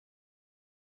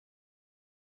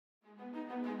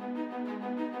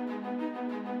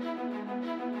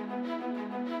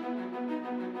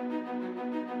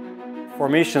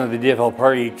Formation of the DFL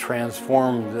party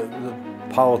transformed the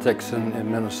politics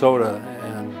in Minnesota,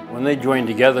 and when they joined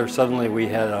together, suddenly we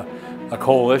had a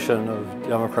coalition of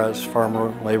Democrats,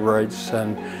 farmer, labor rights,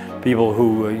 and people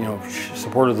who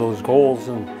supported those goals.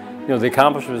 And the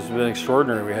accomplishments have been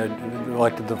extraordinary. We had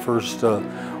elected the first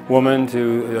woman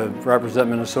to represent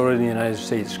Minnesota in the United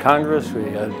States Congress. We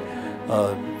had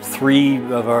 3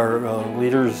 of our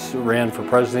leaders ran for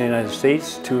president of the United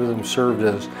States. 2 of them served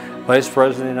as vice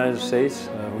president of the United States.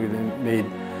 We've made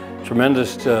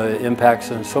tremendous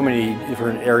impacts in so many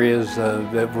different areas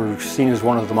that we're seen as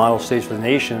one of the model states for the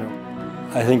nation.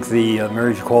 I think the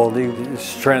marriage equality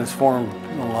has transformed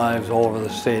lives all over the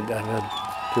state. I've had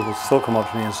people still come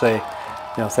up to me and say,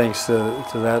 thanks to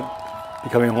that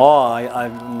becoming law,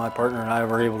 my partner and I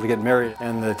were able to get married.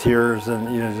 And the tears and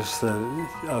just the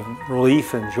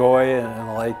relief and joy and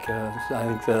the like. I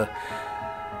think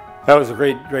that was a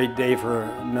great day for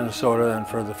Minnesota and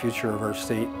for the future of our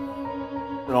state.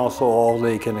 And also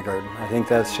all-day kindergarten. I think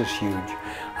that's just huge.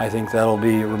 I think that'll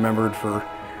be remembered for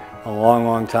a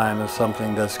long time as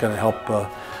something that's going to help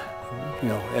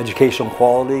educational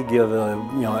quality, give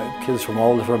kids from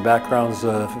all different backgrounds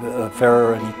a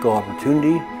fair and equal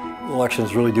opportunity.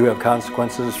 Elections really do have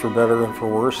consequences for better and for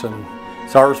worse, and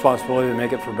it's our responsibility to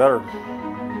make it for better.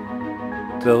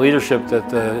 The leadership that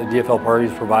the DFL party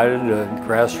has provided,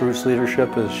 grassroots leadership,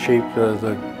 has shaped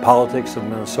the politics of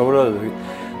Minnesota,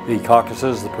 the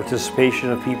caucuses, the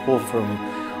participation of people from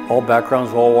all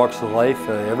backgrounds, all walks of life.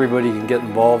 Everybody can get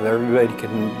involved, everybody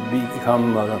can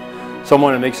become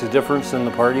someone that makes a difference in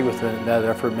the party with that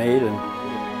effort made. And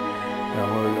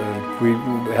we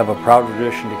have a proud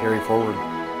tradition to carry forward.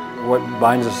 What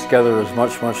binds us together is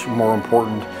much more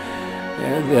important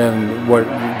than what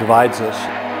divides us.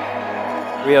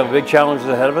 We have big challenges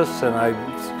ahead of us, and I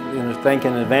thank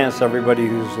in advance everybody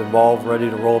who's involved, ready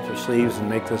to roll up their sleeves and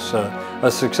make this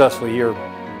a successful year.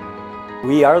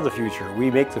 We are the future. We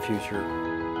make the future.